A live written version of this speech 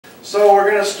So we're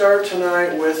going to start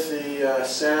tonight with the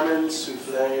salmon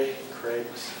souffle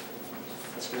crepes.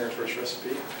 That's going to be our first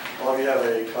recipe. All of you have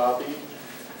a copy.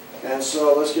 And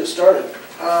so let's get started.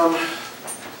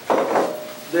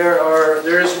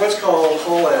 There is what's called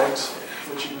whole eggs,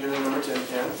 which you can get in a number 10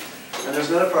 can. And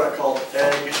there's another product called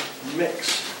egg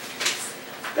mix.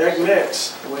 Egg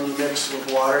mix, when you mix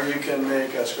with water, you can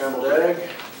make a scrambled egg,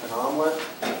 an omelet,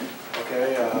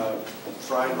 okay,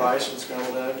 fried rice with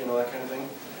scrambled egg, you know, that kind of thing.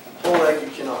 Whole egg you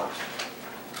cannot.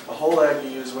 A whole egg you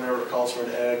use whenever it calls for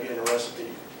an egg in a recipe.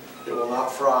 It will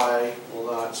not fry,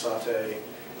 will not saute.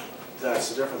 That's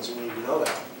the difference, and you need to know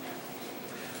that.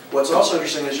 What's also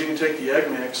interesting is you can take the egg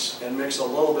mix and mix a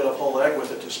little bit of whole egg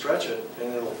with it to stretch it,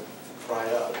 and it'll fry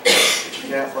up. But you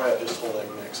can't fry up just whole egg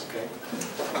mix, okay?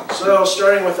 So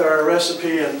starting with our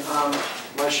recipe, and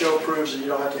my show proves that you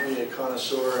don't have to be a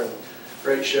connoisseur and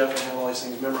great chef and have all these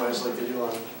things memorized like they do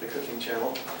on the cooking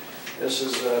channel. This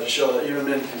is to show that even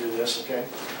men can do this, okay?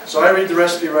 So I read the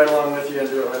recipe right along with you and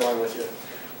do it right along with you.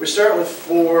 We start with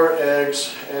 4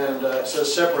 eggs, and it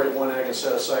says separate 1 egg and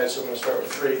set aside, so we're going to start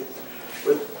with 3.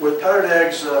 With powdered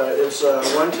eggs, it's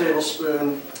 1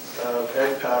 tablespoon of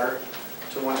egg powder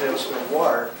to 1 tablespoon of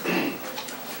water.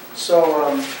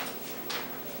 So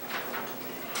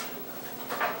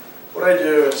what I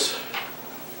do is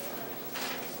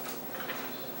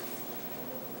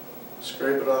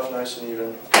scrape it off nice and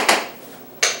even.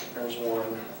 There's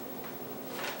 1.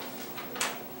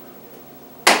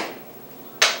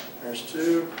 There's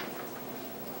 2.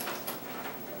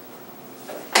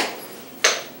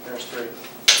 There's 3.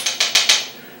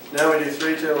 Now we do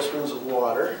 3 tablespoons of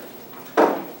water.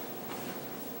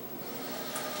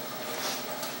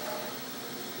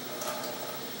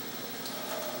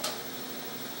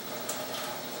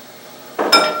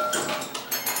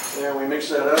 And we mix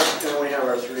that up, and we have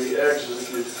our 3 eggs as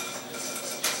if you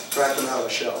crack them out of the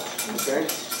shell. Okay?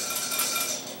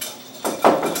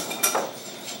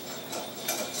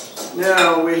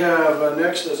 Now we have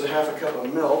next is a ½ cup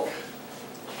of milk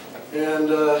and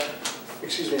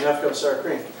excuse me, ½ cup of sour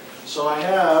cream. So I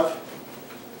have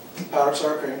powdered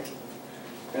sour cream,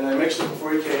 and I mixed it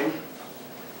before you came.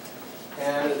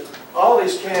 And all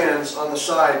these cans on the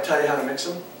side tell you how to mix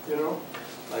them, you know,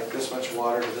 like this much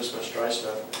water to this much dry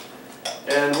stuff.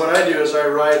 And what I do is I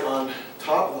write on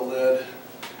top of the lid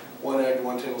 1 egg to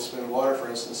 1 tablespoon of water, for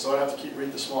instance, so I have to keep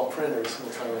reading the small print every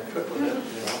single time I cook with it,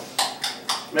 you know.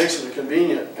 Makes it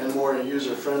convenient and more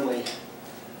user-friendly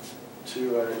to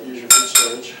use your food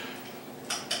storage.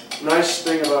 Nice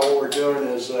thing about what we're doing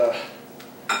is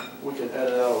we can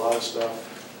edit out a lot of stuff,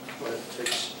 but it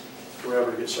takes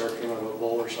forever to get sour cream out of a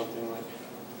bowl or something like.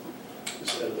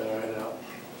 Just edit that right out.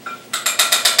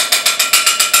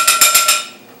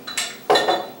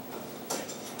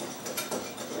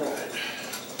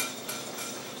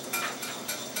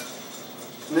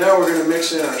 Now we're going to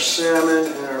mix in our salmon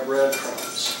and our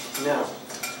breadcrumbs. Now,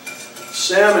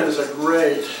 salmon is a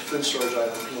great food storage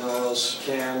item, you know, those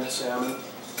canned salmon.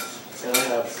 And I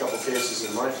have a couple cases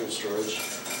in my food storage.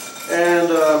 And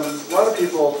a lot of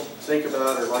people think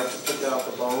about or like to pick out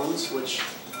the bones, which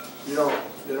they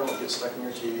don't get stuck in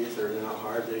your teeth, or they're not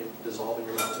hard, they dissolve in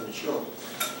your mouth when you chew them.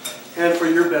 And for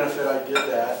your benefit, I did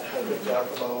that. I picked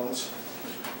out the bones.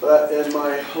 But in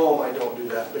my home, I don't do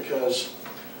that because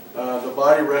the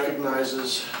body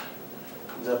recognizes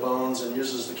the bones and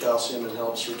uses the calcium and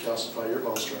helps recalcify your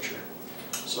bone structure.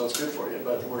 So it's good for you,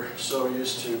 but we're so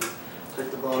used to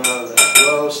take the bone out of the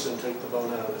roast and take the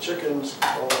bone out of the chickens,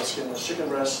 all the skinless chicken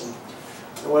breasts,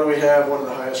 and when we have one of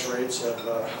the highest rates of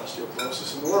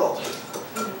osteoporosis in the world.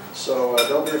 So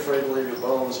don't be afraid to leave your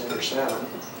bones in your salmon.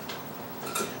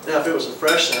 Now if it was a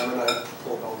fresh salmon, I'd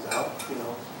pull bones out, you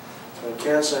know. But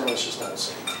canned salmon, it's just not the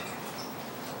same.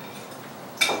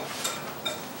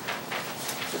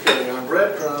 Okay, on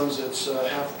breadcrumbs, it's ½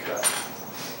 a cup.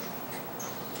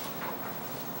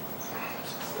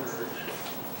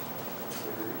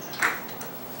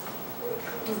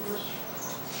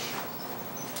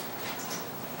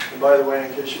 And by the way,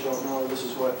 in case you don't know, this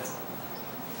is what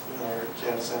our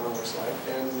canned salmon looks like.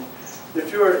 And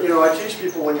if you're, I teach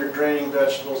people when you're draining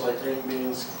vegetables like green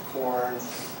beans, corn,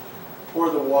 pour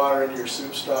the water into your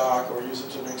soup stock or use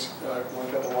it to mix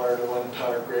 1 cup of water to 1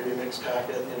 powdered gravy mix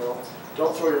packet, you know.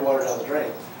 Don't throw your water down the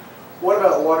drain. What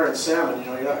about water and salmon? You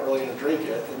know, you're not really going to drink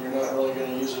it, and you're not really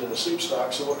going to use it in a soup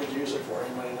stock, so what could you use it for?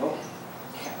 Anybody know?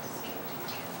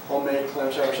 Homemade clam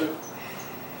chowder soup,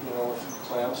 you know, with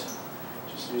clams.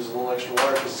 Just use a little extra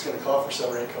water because it's going to call for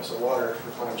 7 or 8 cups of water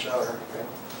for clam chowder. Okay.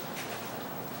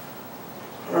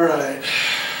 All right.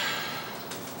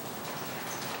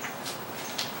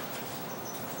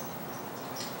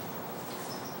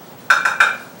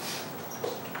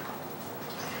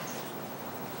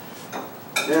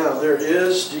 Now there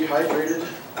is dehydrated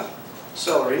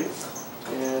celery,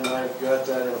 and I've got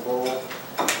that in a bowl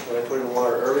that I put in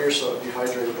water earlier, so it's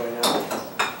dehydrated by now.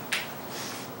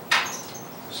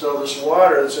 So this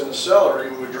water that's in the celery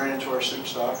would drain into our soup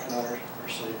stock, not our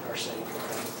sink.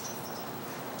 Okay?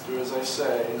 Do as I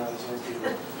say, not as I do.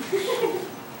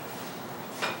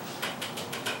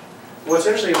 What's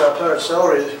interesting about powdered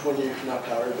celery is when you, not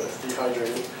powdered, but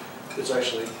dehydrated, it's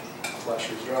actually flash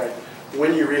freeze dried.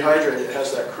 When you rehydrate it, it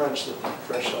has that crunch that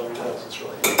fresh celery does. It's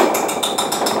really good.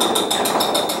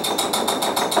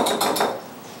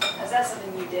 Is that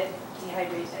something you did?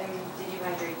 Dehydrate? I mean, did you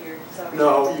hydrate your celery?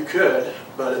 No, you could,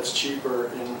 but it's cheaper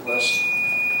and less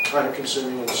time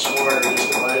consuming and smarter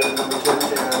just to buy it in number 10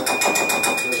 can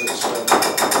because it's,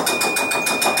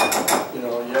 you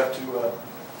know, you have to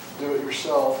do it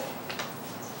yourself.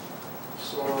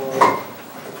 So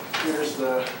here's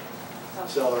the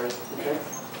celery, okay?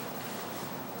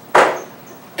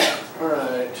 All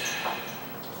right.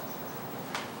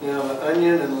 Now the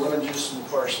onion and lemon juice and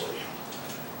parsley.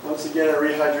 Once again, a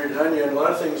rehydrated onion.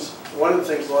 One of the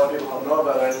things a lot of people don't know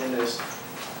about onion is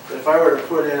that if I were to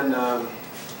put in a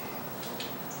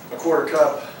quarter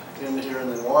cup into here and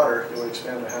then water, it would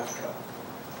expand to half a cup.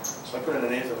 So I put in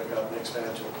an eighth of a cup and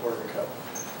expand to a quarter of a cup.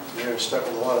 So you're stuck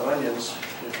with a lot of onions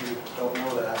if you don't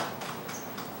know that.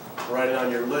 Write it on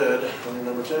your lid on your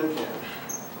number 10 can.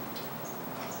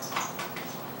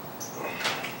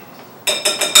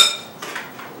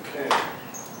 Okay.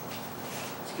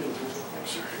 Let's get a little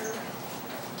mixer here.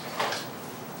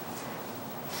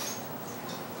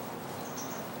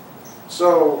 So,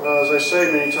 as I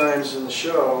say many times in the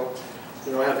show,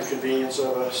 you know, I have the convenience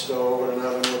of a stove and an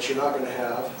oven, which you're not going to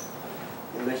have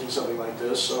in making something like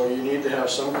this. So you need to have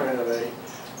some kind of a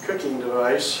cooking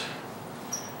device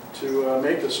to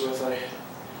make this with. I'm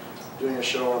doing a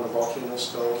show on the volcano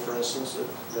stove, for instance, that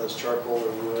does charcoal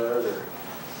or wood or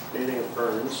anything that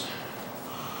burns.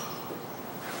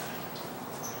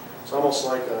 It's almost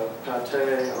like a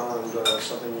pate on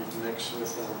something you can mix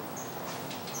with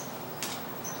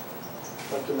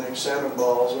I like to make salmon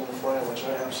balls in the flame, which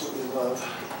I absolutely love.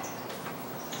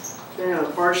 Okay,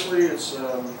 on parsley, it's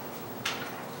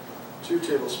 2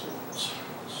 tablespoons.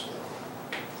 So.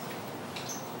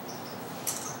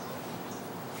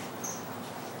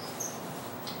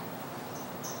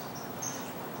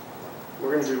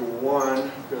 We're going to do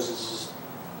 1 because this is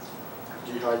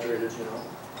dehydrated, you know.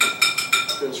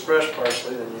 If it's fresh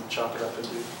parsley, then you chop it up and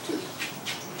do 2.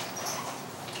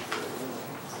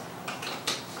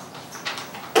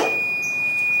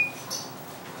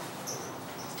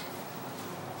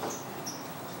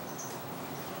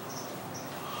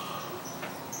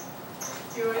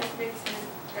 You always mix in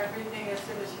everything as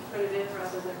soon as you put it in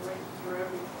rather than waiting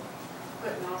forever.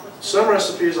 Putting all the Some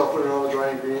recipes I'll put in all the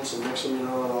dry ingredients and mix them, you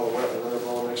know, and all the wet in another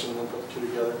bowl, mix them and then put the 2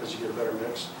 together because you get a better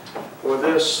mix. But with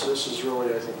this is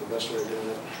really, I think, the best way of doing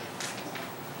it.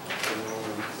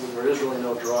 There is really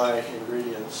no dry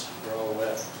ingredients, they're all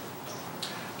wet.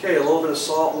 Okay, a little bit of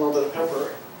salt, a little bit of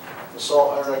pepper. The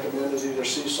salt I recommend is either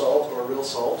sea salt or real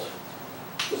salt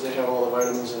because they have all the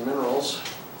vitamins and minerals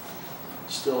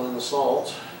still in the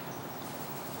salt.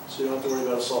 So you don't have to worry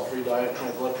about a salt-free diet and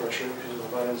high blood pressure because of the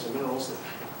vitamins and minerals,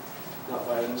 not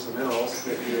vitamins, the minerals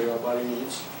that your body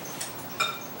needs.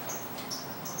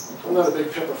 I'm not a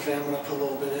big pepper fan, but I'll put a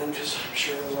little bit in because I'm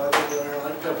sure there's a lot of people that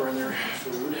like pepper in their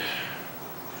food.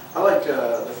 I like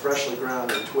the freshly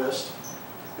ground and twist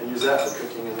and use that for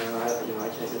cooking, and then I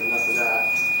can't get enough of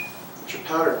that. But your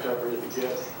powdered pepper that you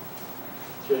get,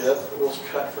 okay, that will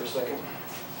cut for a second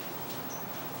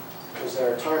because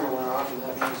our timer went off, and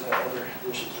that means that other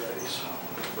dish is ready, so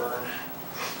let's burn.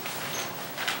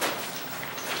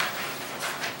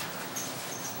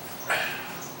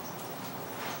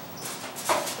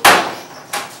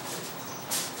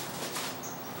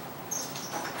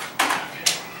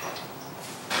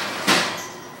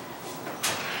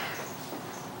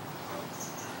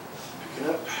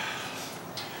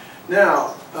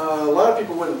 Now, a lot of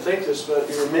people wouldn't think this, but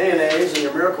your mayonnaise and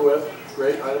your Miracle Whip,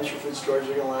 great items for food storage.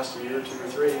 They're going to last a year, 2 or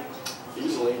 3,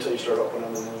 easily until you start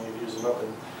opening them, and then you use them up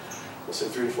in, let's say,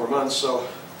 3 to 4 months. So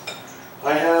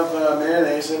I have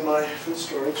mayonnaise in my food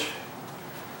storage,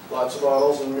 lots of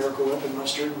bottles, and Miracle Whip and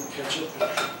mustard and ketchup.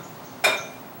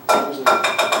 I'm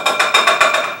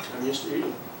used to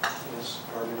eating, as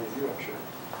are many of you, I'm sure.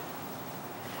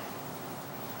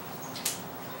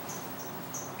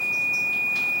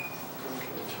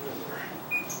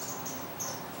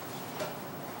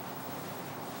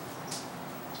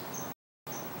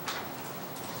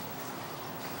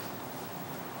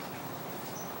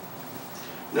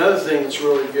 Another thing that's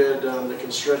really good that can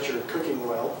stretch your cooking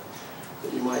well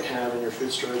that you might have in your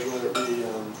food storage, whether it be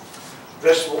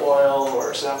vegetable oil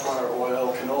or safflower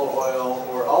oil, canola oil,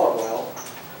 or olive oil,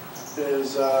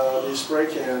 is these spray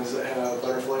cans that have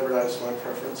butter flavored. That's my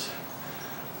preference.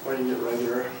 Or you can get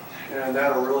regular, and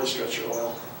that'll really stretch your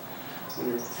oil when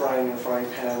you're frying in a frying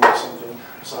pan or something,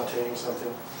 sauteing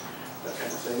something, that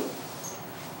kind of thing.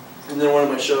 And then one of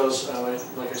my shows,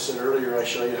 like I said earlier, I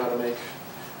show you how to make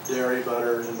dairy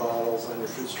butter in bottles on your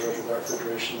food storage without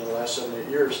refrigeration in the last 7 to 8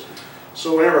 years.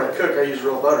 So whenever I cook, I use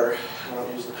real butter. I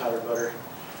don't use the powdered butter,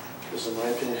 because in my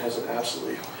opinion it has an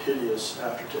absolutely hideous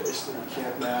aftertaste that you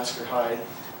can't mask or hide.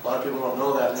 A lot of people don't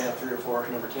know that, and they have 3 or 4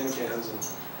 number 10 cans, and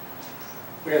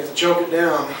we have to choke it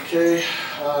down. Okay,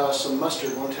 some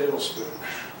mustard, 1 tablespoon.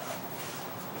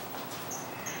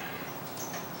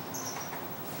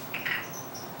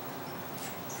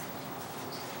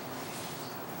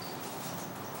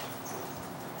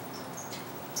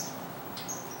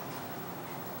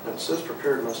 It says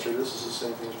prepared mustard. This is the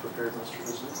same thing as prepared mustard,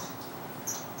 isn't it?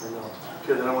 Or no?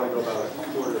 Okay, then I want to go about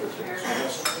 1/4 of a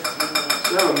tablespoon.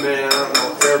 So I'm a man, I don't know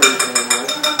everything in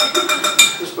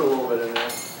life. Just put a little bit in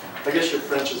there. I guess your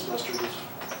French's mustard is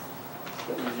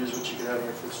what you use, what you can have in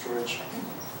your food storage.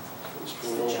 Just put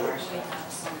a little bit.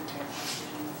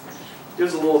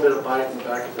 Gives a little bit of bite in the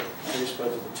back of the taste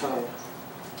buds of the tongue,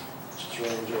 which is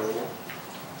really enjoyable.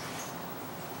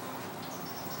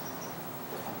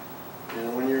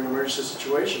 And when you're in an emergency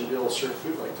situation, to be able to serve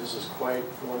food like this is quite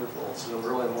wonderful. It's a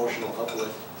really emotional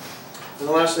uplift. And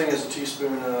the last thing is a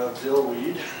teaspoon of dill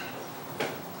weed.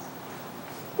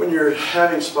 When you're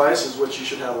having spices, which you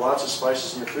should have lots of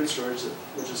spices in your food storage,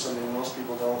 which is something most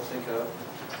people don't think of,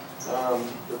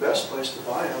 the best place to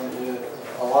buy them,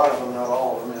 a lot of them, not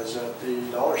all of them, is at the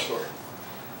dollar store.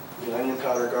 You know, onion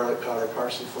powder, garlic powder,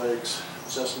 parsley flakes,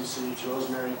 sesame seeds,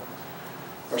 rosemary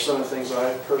are some of the things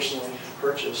I personally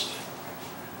purchased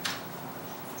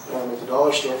at the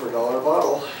dollar store for $1 a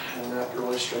bottle, and that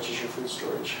really stretches your food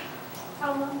storage.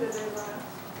 How long do they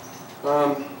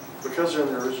last? Because they're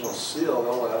in the original seal,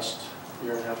 they'll last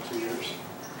 1.5 to 2 years,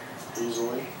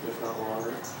 easily, if not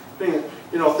longer.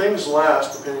 You know, things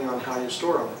last depending on how you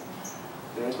store them.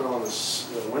 You know, you put them on the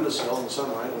windowsill in the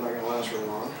sunlight, they're not going to last very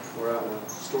long. We're out in a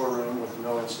storeroom with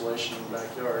no insulation in the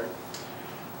backyard.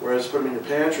 Whereas put them in your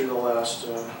pantry, they'll last,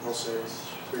 we'll say,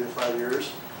 3 to 5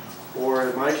 years. Or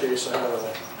in my case, I have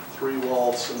a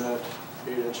 3-walled cement,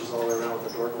 8 inches all the way around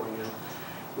with the door going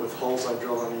in, with holes I've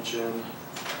drilled on each end.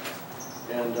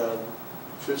 And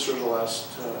food storage will last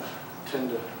 10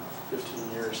 to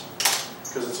 15 years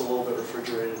because it's a little bit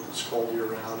refrigerated. It's cold year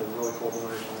round and really cold in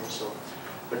winter time. So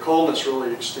the coldness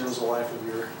really extends the life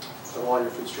of all your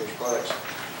food storage products.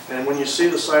 And when you see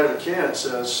the side of the can, it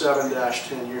says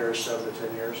 7-10 years, 7 to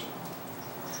 10 years.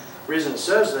 The reason it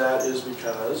says that is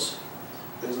because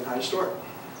it depends on how you store it,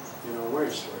 you know, where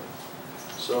you store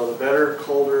it. So the better,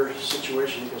 colder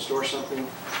situation you can store something,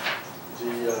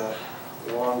 the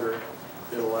longer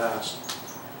it'll last.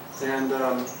 And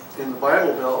in the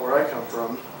Bible Belt where I come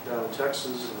from, down in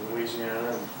Texas and Louisiana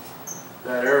and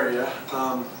that area,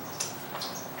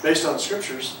 based on the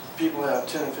scriptures, people have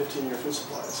 10 and 15-year food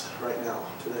supplies right now,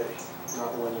 today,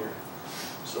 not 1 year.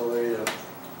 So they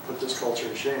put this culture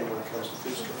to shame when it comes to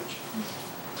food storage.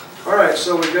 All right,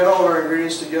 so we've got all of our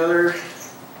ingredients together.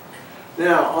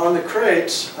 Now, on the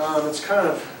crates, it's kind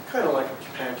of like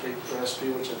a pancake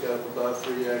recipe, which I've got above: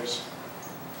 3 eggs,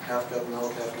 1/2 cup of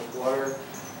milk, 1/2 cup of water,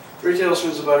 3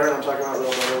 tablespoons of butter, and I'm talking about real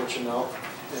butter, which you melt,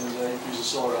 and you can use a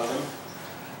solar oven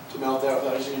to melt that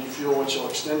without using any fuel, which will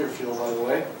extend your fuel, by the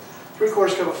way.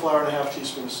 3/4 cup of flour and 1/2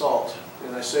 teaspoon of salt.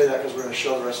 And I say that because we're going to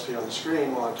show the recipe on the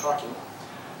screen while I'm talking.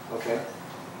 Okay.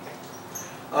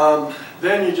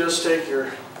 Then you just take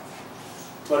your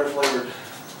butter-flavored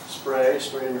spray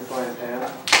it in your frying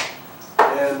pan,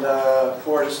 and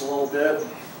pour just a little bit,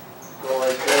 go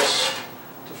like this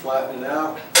to flatten it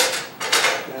out,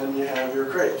 and you have your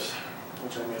crepes,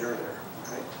 which I made earlier.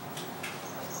 Okay.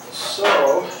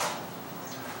 So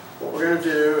what we're going to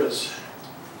do is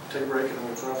take a break, and I'm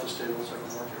going to turn off this table so I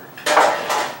can work here.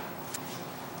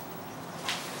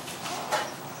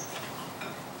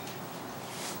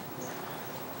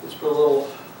 Just put a little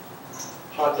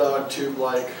hot dog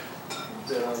tube-like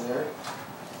bit on there,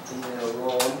 and you're going to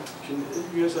roll them.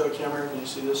 You guys have a camera? Can you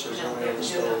see this, or is it on the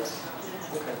stove?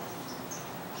 Okay.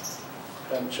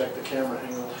 Haven't checked the camera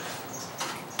angle.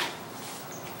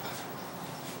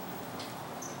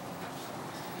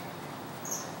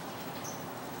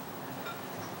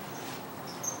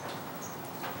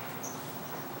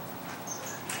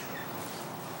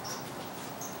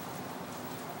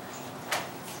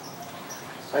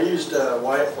 I used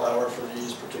white flour for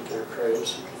these particular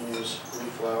crepes. You can use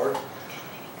wheat flour.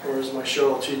 Whereas my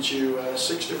show will teach you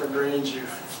 6 different grains you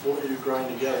grind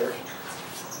together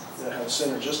that have a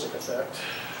synergistic effect.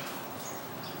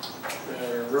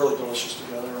 They're really delicious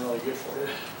together and really good for you.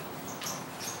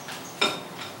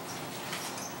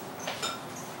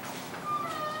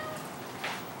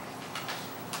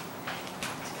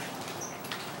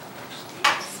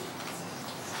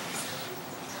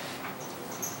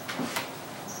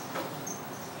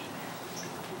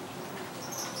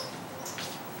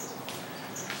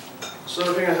 So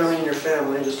depending on how many in your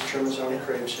family, just determines how many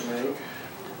crepes you make.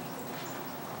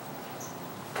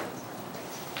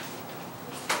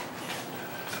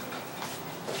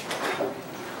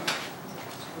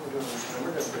 We're doing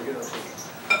pretty good, I think.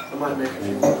 I might make a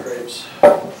few more crepes.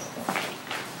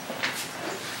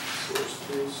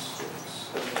 6,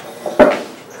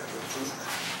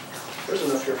 there's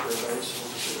enough here for everybody, so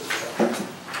we'll just do it.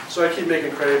 So I keep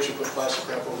making crepes, you put plastic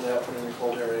wrap over that, put it in a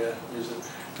cold area, use it.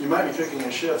 You might be cooking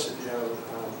in shifts if you have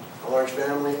a large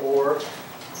family, or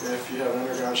if you have an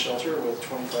underground shelter with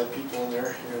 25 people in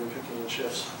there, you're going to be cooking in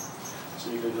shifts.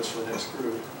 So you do this for the next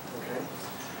group, okay?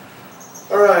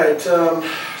 All right.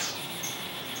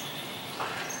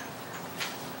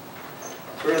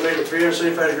 We're going to make it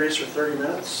 375 degrees for 30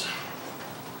 minutes.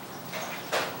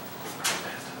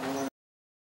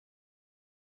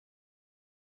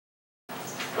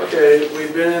 Okay,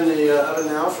 we've been in the oven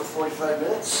now for 45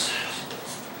 minutes.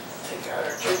 Take out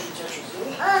our turkey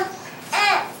tetrazzini.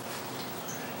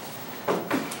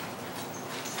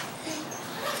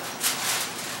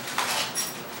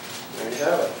 There you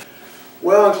have it.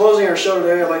 Well, in closing our show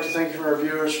today, I'd like to thank you for our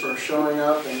viewers for showing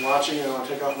up and watching. And I want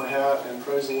to take off my hat and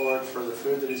praise the Lord for the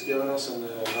food that He's given us and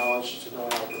the knowledge to know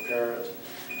how to prepare it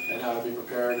and how to be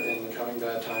prepared in the coming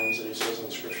bad times that He says in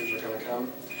the Scriptures are going to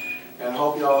come. And I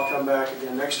hope you all come back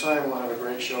again next time. We'll have a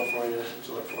great show for you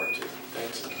to look forward to.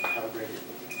 Thanks.